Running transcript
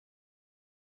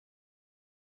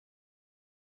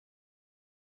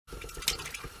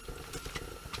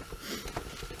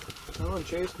Come on,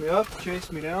 chased me up,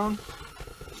 chased me down.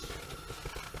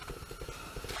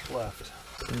 Left.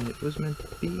 And it was meant to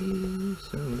be,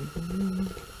 so...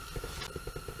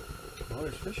 Oh,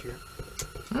 there's fish here.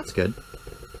 That's good.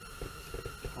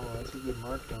 Oh, that's a good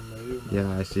mark down by you.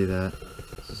 Yeah, I see that.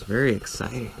 This is very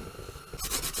exciting.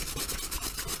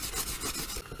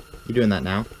 You doing that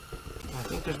now? I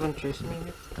think there's one chasing me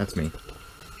here. That's me.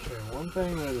 Okay, one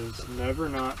thing that is never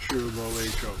not true about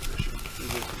lake trout fishing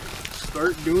is if you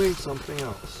start doing something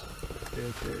else.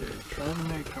 If you're trying to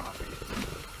make coffee,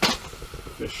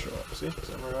 fish show up. See?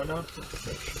 Somewhere right now?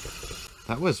 Fish.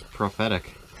 That was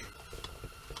prophetic.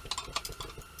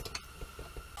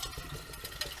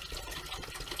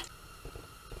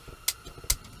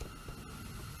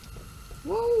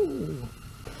 Whoa!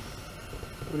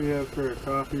 What do you have for a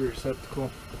coffee receptacle?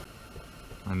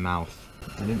 My mouth.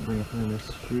 I didn't bring a thing of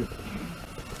this. Shoot.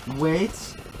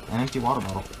 Wait! An empty water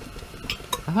bottle.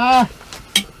 Aha!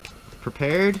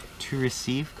 Prepared to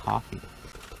receive coffee.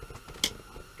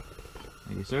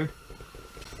 Thank you, sir.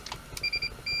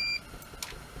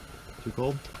 Too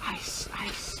cold? Ice,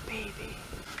 ice, baby.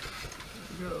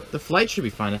 The flight should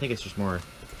be fine. I think it's just more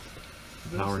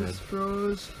power head. This is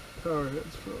froze. Power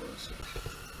head's froze.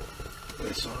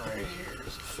 This one right here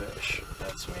is a fish.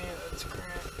 That's me, that's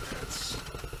Grant, that's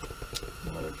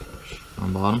another fish.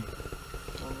 On bottom?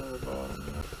 On the bottom,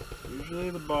 yeah. Usually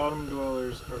the bottom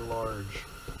dwellers are large.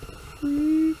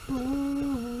 Free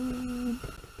fall.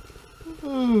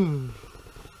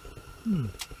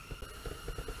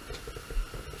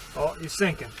 Oh, you're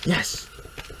sinking. Yes!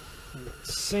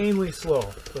 Insanely slow,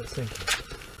 but sinking.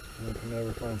 You can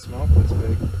never find smelt this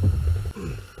big.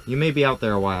 You may be out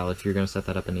there a while if you're going to set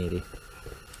that up in 80.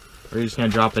 Or you're just going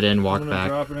to drop it in, walk back.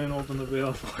 Drop it in, open the veil,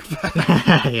 walk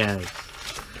back. Yes.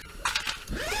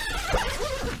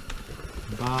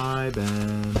 Bye,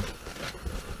 Ben.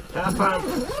 Half time.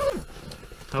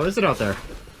 How is it out there?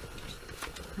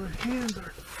 My hands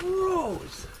are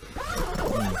froze.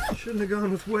 Shouldn't have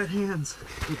gone with wet hands.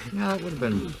 Yeah, that would have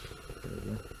been...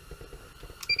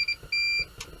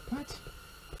 What?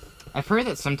 I've heard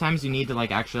that sometimes you need to,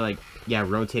 like, actually, like, yeah,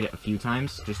 rotate it a few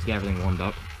times just to get everything warmed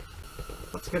up.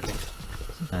 That's a good thing.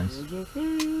 Sometimes.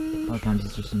 Other times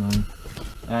it's just annoying.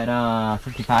 At,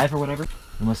 55 or whatever,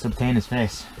 we must obtain his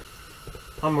face.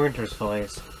 On winter's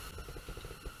fillets.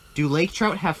 Do lake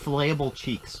trout have filletable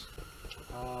cheeks?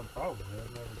 Probably.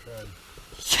 I've never tried.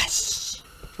 Yes!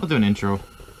 I'll do an intro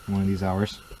one of these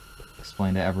hours.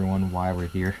 Explain to everyone why we're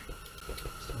here.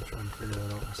 Still trying to figure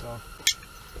that out myself.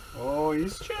 Oh,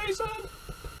 he's chasing!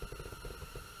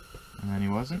 And then he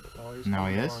wasn't. Oh, he's Now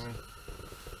he coming is. for me.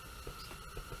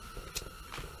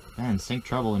 Man, sink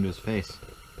trouble into his face.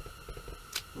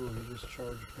 Ooh, he just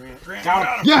charged Grant.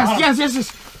 Got him! Yes, yes, yes,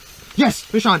 yes! Yes!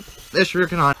 Fish on! Fish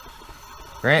working on.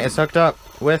 Grant is hooked up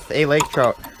with a lake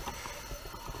trout.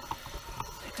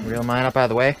 Reel mine up out of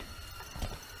the way.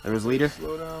 There was leader.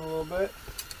 Slow down a little bit.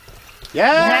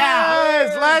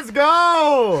 Yes! Let's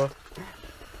go!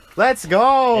 Let's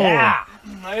go! Yeah!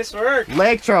 Nice work.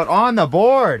 Lake trout on the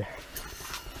board.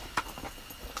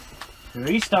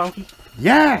 Release donkey.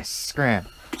 Yes, Grant.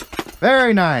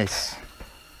 Very nice.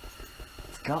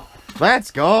 Let's go. Let's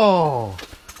go.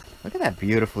 Look at that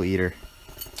beautiful eater.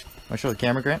 Want to show the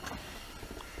camera, Grant?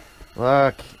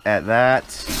 Look at that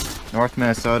North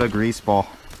Minnesota grease ball.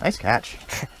 Nice catch.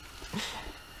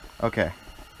 Okay.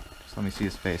 Just let me see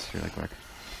his face really quick.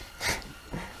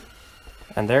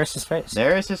 And there's his face.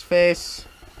 There's his face.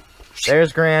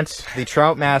 There's Grant, the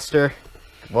trout master.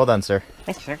 Well done, sir.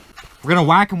 Thanks, sir. We're gonna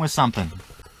whack him with something.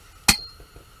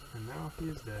 And now he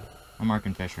is dead. I'm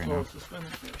marking fish right now.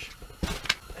 Suspended fish.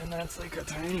 And that's like a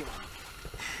tiny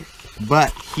one.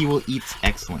 But he will eat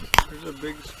excellent. There's a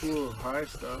big school of high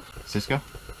stuff. Cisco?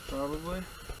 Probably.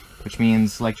 Which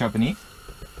means lake trout beneath.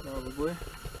 Probably.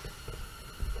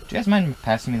 Do you guys mind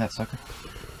passing me that sucker?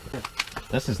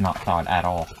 This is not thawed at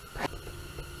all.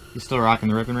 You still rocking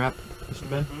the ribbon wrap, Mr.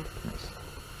 Ben? Nice.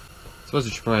 Suppose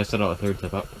you should probably set out a third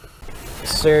tip up.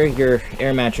 Sir, your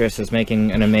air mattress is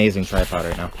making an amazing tripod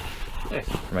right now. Thanks.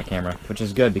 For my camera, which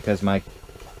is good because my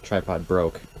tripod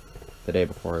broke the day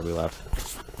before we left.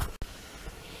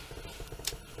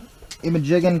 You've been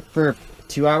jigging for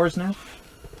 2 hours now?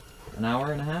 An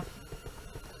hour and a half?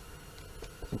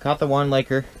 We caught the one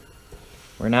laker.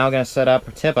 We're now going to set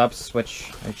up tip-ups,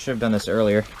 which I should have done this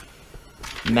earlier.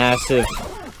 Massive,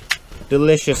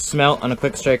 delicious smelt on a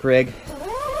quick strike rig.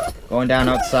 Going down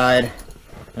outside.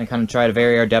 Gonna kind of try to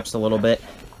vary our depths a little bit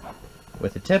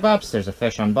with the tip-ups. There's a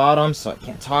fish on bottom, so I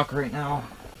can't talk right now.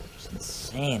 It's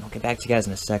insane. I'll get back to you guys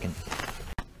in a second.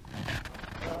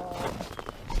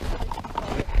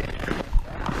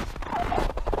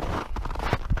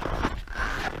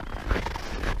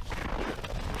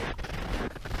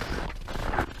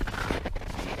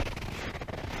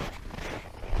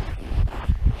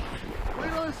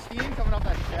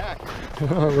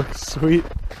 back. Oh, it looks sweet.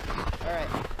 All right.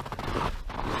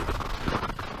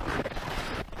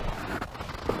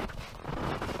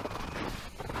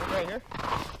 Right here?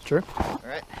 Sure. All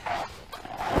right.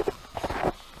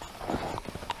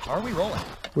 Are we rolling?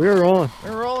 We're rolling.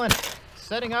 We're rolling.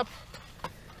 Setting up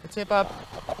the tip up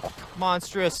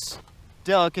monstrous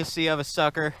delicacy of a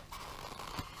sucker.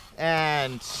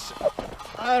 And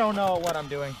I don't know what I'm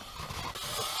doing.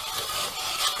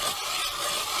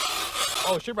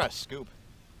 Oh, should have brought a scoop.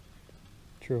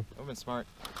 True. That would have been smart.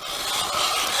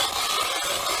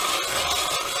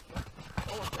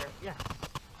 Oh, up there. Yeah.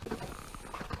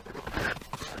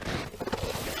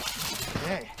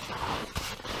 Okay.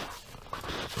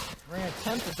 We're going to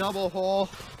attempt a double hole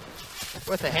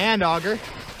with a hand auger.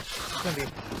 It's going to be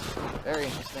very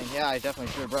interesting. Yeah, I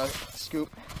definitely should have brought a scoop.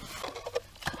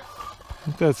 I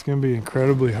think that's going to be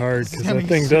incredibly hard because gonna that be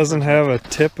thing super doesn't have a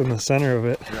tip in the center of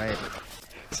it. Right.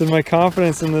 So my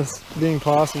confidence in this being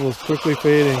possible is quickly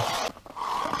fading.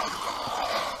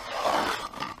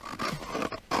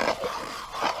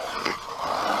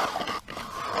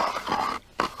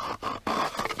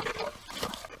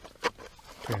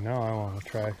 Okay, now I want to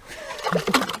try.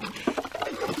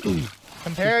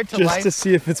 Compared to Just life. to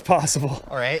see if it's possible.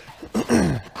 All right.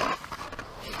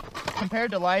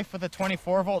 Compared to life with a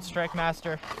 24-volt Strike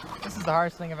Master, this is the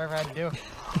hardest thing I've ever had to do.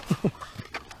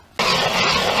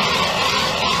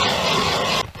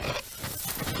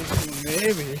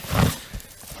 Maybe.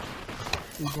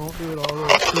 You won't do it all the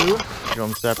way through. You want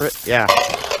them separate? Yeah.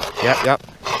 Yep.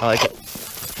 I like it.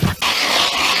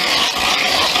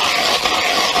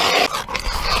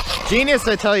 Genius,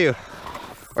 I tell you.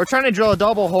 We're trying to drill a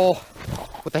double hole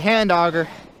with a hand auger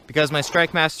because my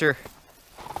Strike Master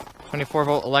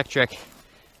 24-volt electric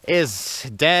is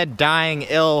dead, dying,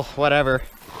 ill, whatever.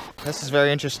 This is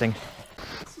very interesting.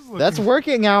 That's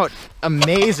working out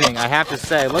amazing, I have to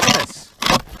say. Look at this.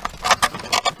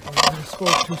 I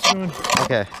spoke too soon.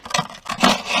 Okay.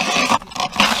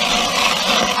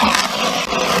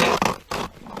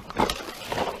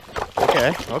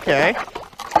 Okay.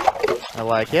 I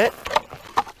like it.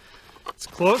 It's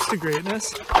close to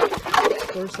greatness. Of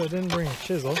course, I didn't bring a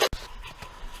chisel.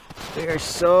 We are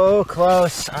so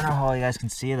close. I don't know how you guys can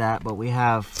see that, but we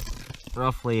have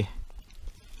roughly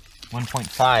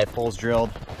 1.5 holes drilled.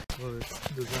 What it's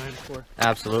designed for.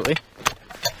 Absolutely.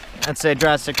 I'd say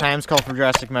drastic times call for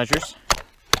drastic measures. I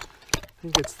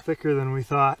think it's thicker than we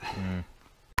thought.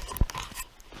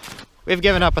 We've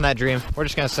given up on that dream. We're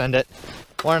just gonna send it.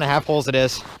 1.5 holes it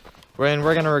is.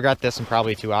 We're gonna regret this in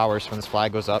probably 2 hours when this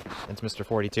flag goes up. It's Mr.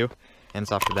 42. And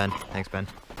it's off to Ben. Thanks, Ben.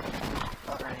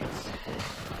 Alright.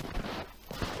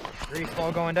 Grease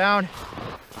ball going down.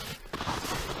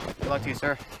 Good luck to you,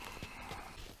 sir.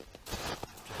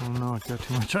 I don't know, it got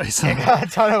too much ice on It it. got a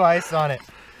ton of ice on it.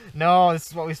 No, this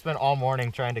is what we spent all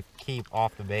morning trying to keep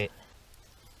off the bait.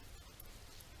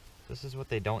 This is what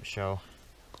they don't show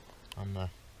on the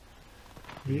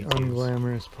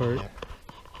unglamorous part. Yep.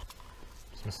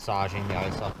 Just massaging the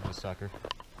ice off of the sucker.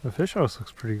 The fish house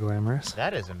looks pretty glamorous.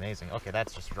 That is amazing. Okay,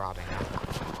 that's just dropping.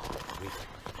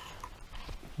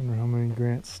 Wonder how many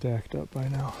grants stacked up by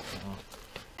now.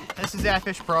 This is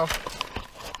Fish Pro.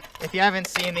 If you haven't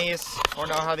seen these or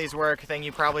know how these work, then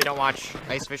you probably don't watch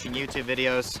ice fishing YouTube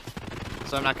videos.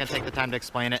 So I'm not going to take the time to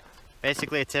explain it.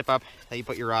 Basically a tip up that you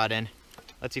put your rod in.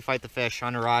 Lets you fight the fish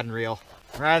on a rod and reel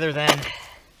rather than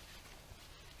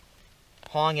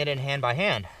hauling it in hand by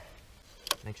hand.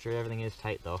 Make sure everything is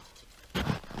tight though.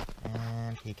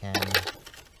 And he can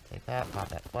take that, pop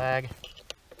that flag.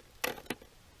 Good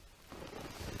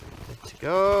to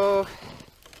go.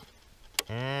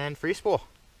 And free spool.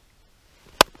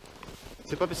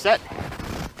 Tip up is set.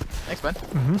 Thanks, Ben.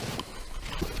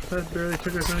 That barely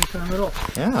took us any time at all.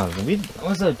 Yeah, that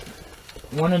was a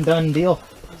one and done deal.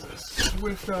 It was a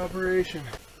swift operation.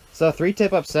 So 3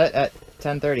 tip up set at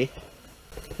 10:30.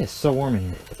 It's so warm in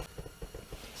here.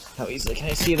 How easily can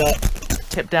I see that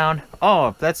tip down?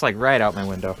 Oh, that's like right out my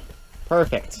window.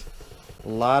 Perfect. A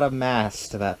lot of mass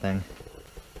to that thing.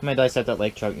 I'm gonna dissect that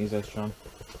lake trout and use those, Sean.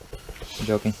 I'm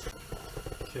joking.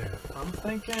 Okay, I'm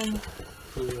thinking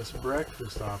for this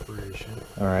breakfast operation.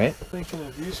 Alright. Thinking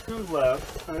if you scoot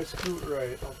left, I scoot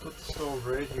right, I'll put the stove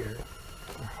right here.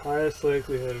 Our highest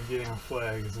likelihood of getting a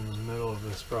flag is in the middle of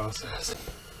this process.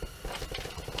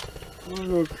 I'm gonna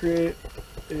go create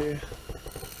a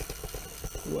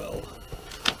well.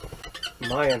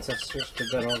 My ancestors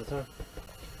did that all the time.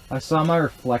 I saw my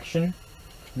reflection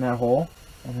in that hole,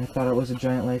 and I thought it was a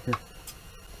giant laker.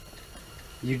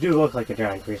 You do look like a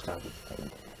giant grease donkey.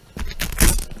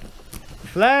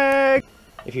 Flag!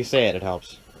 If you say it, it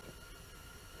helps.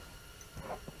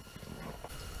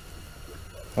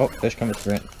 Oh, fish coming to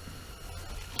Grant.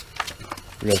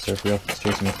 Real, sir, real. It's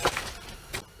chasing me.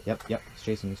 Yep, it's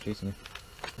chasing me,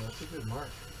 That's a good mark.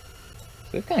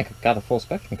 We've kind of got the full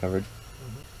spectrum covered.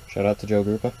 Shout out to Joe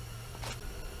Grupa.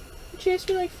 He chased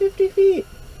me like 50 feet.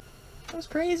 That was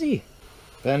crazy.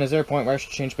 Ben, is there a point where I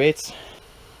should change baits?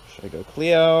 Should I go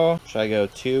Cleo? Should I go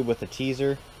tube with a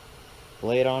teaser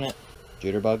blade on it?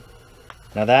 Jitterbug?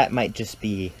 Now that might just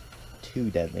be too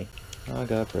deadly. I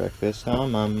got breakfast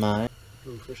on my mind.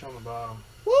 Ooh, fish on the bottom.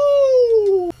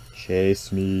 Woo!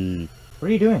 Chase me. What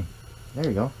are you doing? There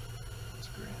you go. That's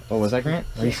Grant. Oh, was that Grant?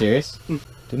 Are you serious?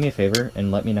 Do me a favor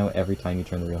and let me know every time you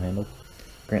turn the reel handle.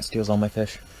 Grant steals all my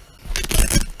fish.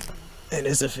 It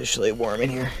is officially warm in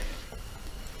here.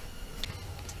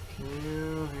 Can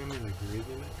you hand me the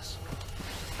gravy mix?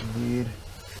 Indeed.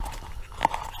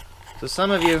 So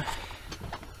some of you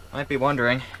might be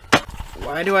wondering,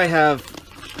 why do I have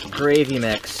gravy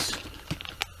mix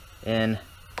in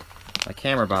my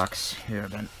camera box? Here,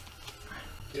 Ben.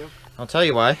 Yeah. I'll tell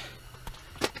you why.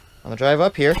 On the drive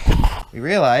up here, we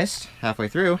realized, halfway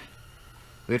through,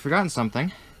 we had forgotten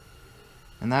something.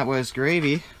 And that was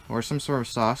gravy, or some sort of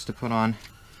sauce to put on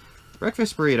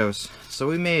breakfast burritos. So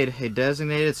we made a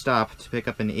designated stop to pick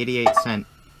up an 88-cent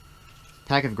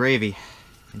pack of gravy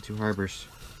in Two Harbors.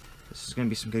 This is going to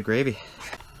be some good gravy.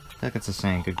 Heck, it's a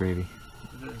saying, good gravy.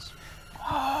 It is.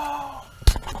 Oh.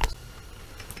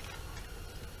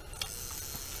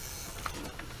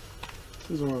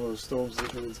 This is one of those stoves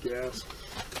that needs gas.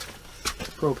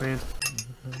 Propane.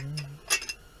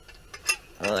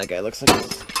 Oh, that guy looks like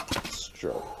a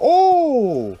stroke.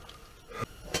 Oh!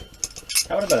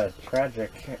 That would have been a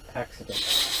tragic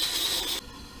accident.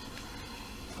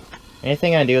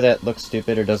 Anything I do that looks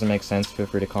stupid or doesn't make sense, feel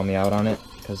free to call me out on it,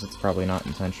 because it's probably not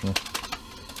intentional.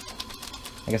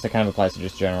 I guess that kind of applies to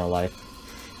just general life,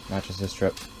 not just this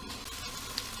trip.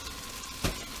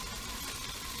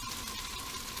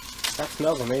 That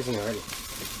smells amazing already.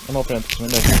 I'm opening this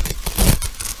window.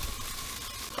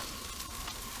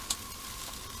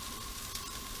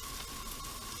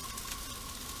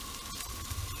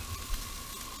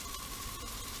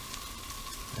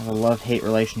 I have a love-hate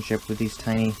relationship with these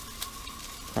tiny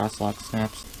cross-lock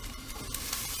snaps.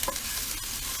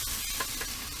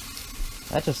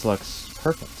 That just looks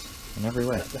perfect in every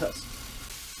way. It does.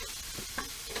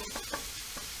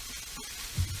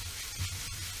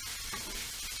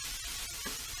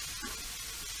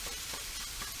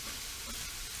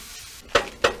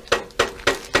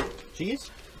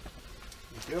 Cheese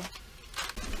Thank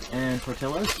you. and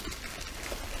tortillas.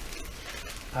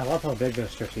 I love how big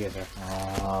those tortillas are.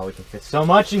 Oh, we can fit so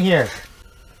much in here.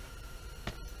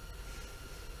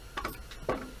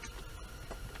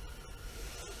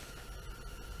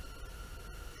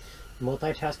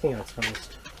 Multitasking at its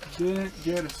finest. Didn't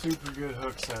get a super good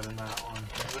hook set in that one.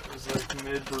 It was like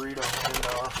mid burrito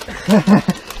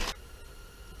handoff.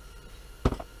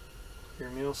 Your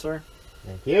meal, sir?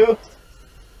 Thank you.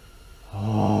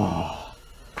 Oh.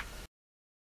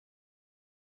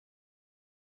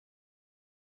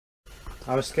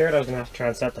 I was scared I was going to have to try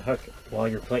and set the hook while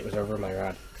your plate was over my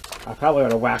rod. I probably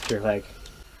would have whacked your leg.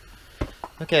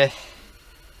 Okay.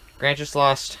 Grant just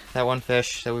lost that one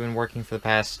fish that we've been working for the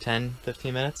past 10,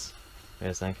 15 minutes. What do you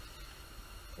guys think?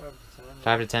 5 to 10.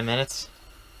 5 to 10 minutes.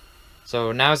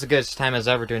 So now is as good a time as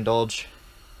ever to indulge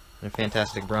in a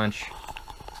fantastic brunch.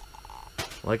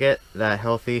 Look at that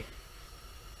healthy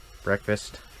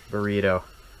breakfast burrito.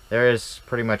 There is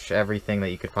pretty much everything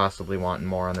that you could possibly want and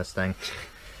more on this thing.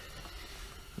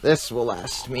 This will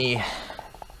last me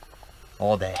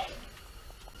all day.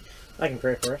 I can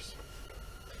pray first.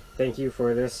 Thank you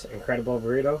for this incredible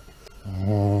burrito.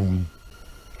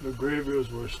 The gravy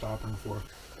was worth stopping for.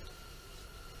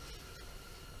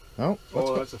 Oh,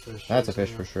 Oh, that's a fish. that's a fish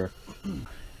for sure.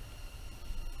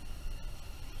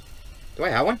 Do I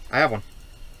have one? I have one.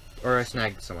 Or I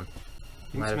snagged someone.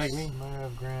 You Might have snagged me. Might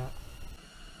have Grant.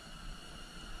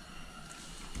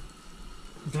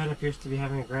 Ben appears to be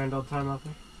having a grand old time out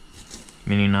there.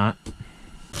 Meaning not.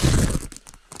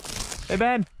 Hey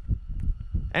Ben!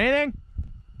 Anything?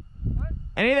 What?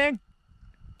 Anything?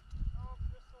 Oh,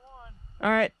 just the one.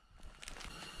 Alright.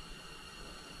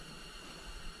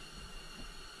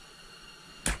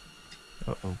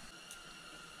 Uh-oh.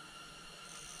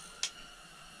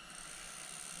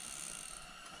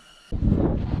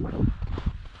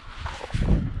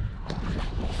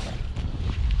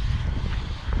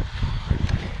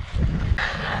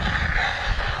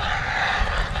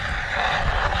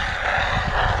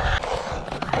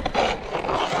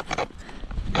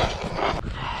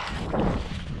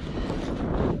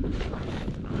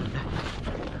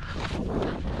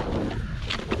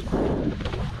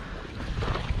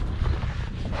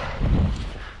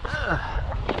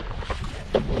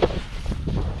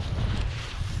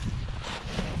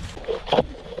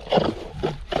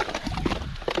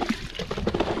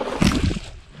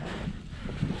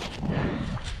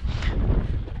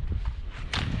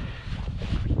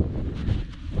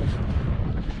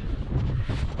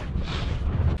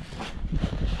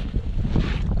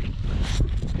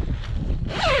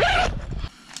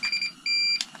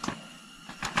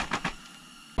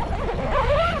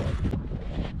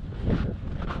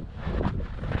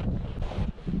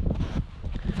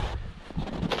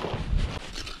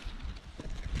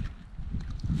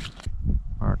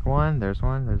 there's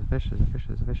one, there's a fish, there's a fish,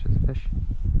 there's a fish, there's a fish.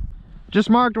 Just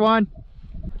marked one.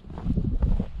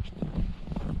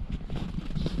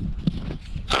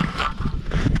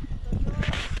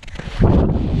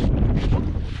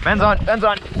 Ben's on, Ben's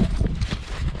on.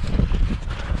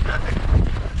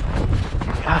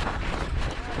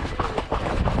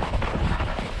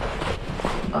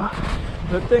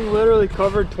 That thing literally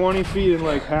covered 20 feet in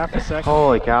like half a second.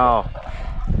 Holy cow.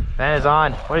 Ben is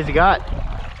on. What has he got?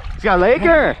 He's got a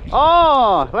Laker.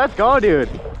 Oh, let's go, dude.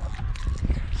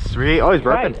 Sweet. Oh, he's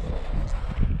burping.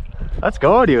 Let's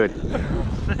go, dude.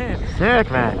 Sick,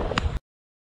 man.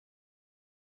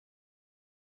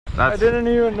 I didn't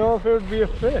even know if it would be a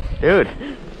fish. Dude,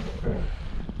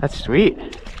 that's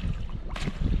sweet.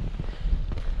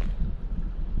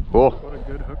 Cool. What a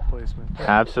good hook placement.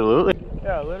 Absolutely.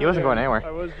 Yeah, literally. He wasn't going anywhere.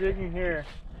 I was jigging here.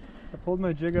 I pulled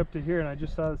my jig up to here and I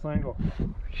just saw this angle.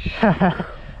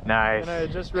 Nice. And I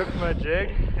had just ripped my jig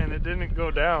and it didn't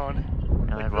go down.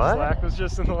 You're like, the what? slack was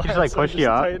just in the line. Just like so I pushed you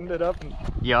up? tightened it up. And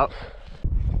Yup.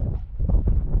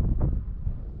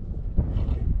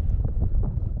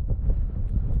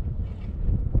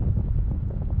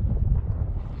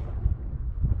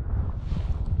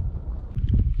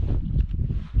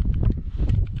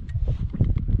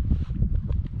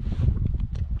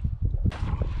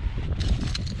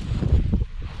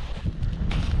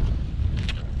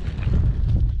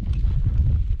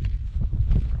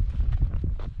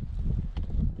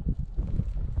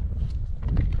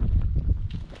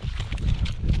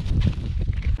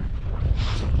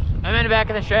 I'm in the back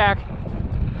of the shack.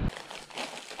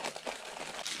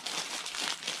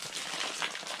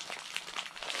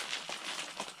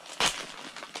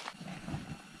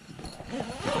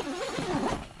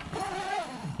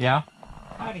 Yeah?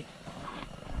 Howdy.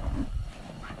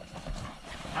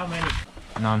 How many?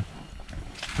 None.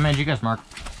 How many did you guys mark?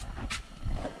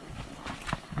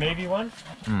 Maybe one?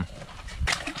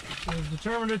 I've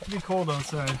determined it to be cold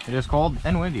outside. It is cold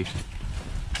and windy.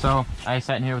 So I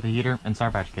sat in here with a heater and Sour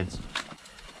Patch Kids.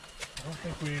 I don't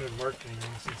think we even marked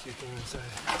anything since you came inside.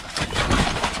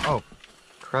 Oh,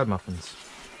 crab muffins.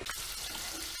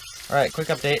 Alright, quick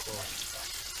update.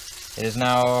 It is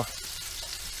now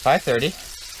 5:30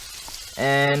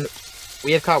 and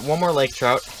we have caught one more lake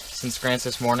trout since Grant's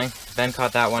this morning. Ben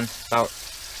caught that one about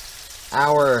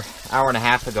hour and a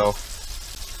half ago.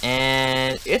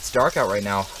 And it's dark out right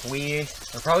now. We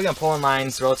are probably gonna pull in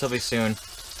lines relatively soon.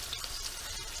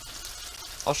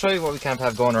 I'll show you what we kind of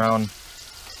have going around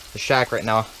the shack right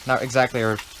now. Not exactly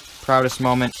our proudest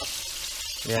moment.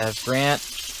 We have Grant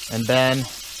and Ben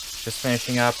just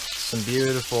finishing up some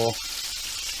beautiful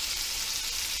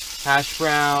hash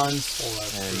browns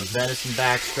and venison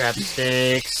backstrap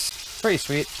steaks. Pretty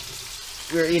sweet.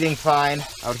 We're eating fine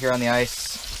out here on the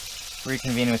ice.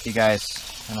 Reconvene with you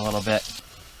guys in a little bit.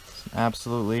 Some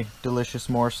absolutely delicious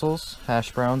morsels,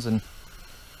 hash browns and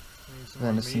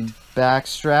venison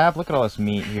backstrap. Look at all this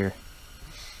meat here.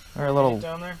 All right, a little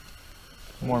down there.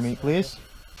 more meat, please.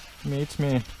 Meat's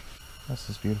me. This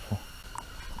is beautiful.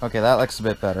 Okay, that looks a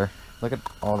bit better. Look at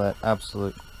all that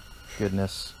absolute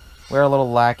goodness. We're a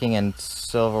little lacking in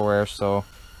silverware, so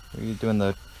we're doing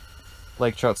the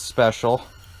lake trout special.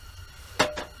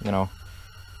 You know,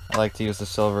 I like to use the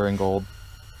silver and gold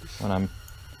when I'm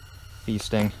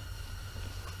feasting.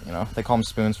 You know, they call them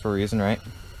spoons for a reason, right?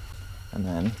 And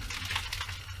then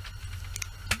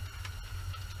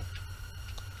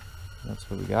that's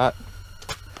what we got.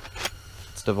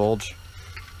 Let's divulge.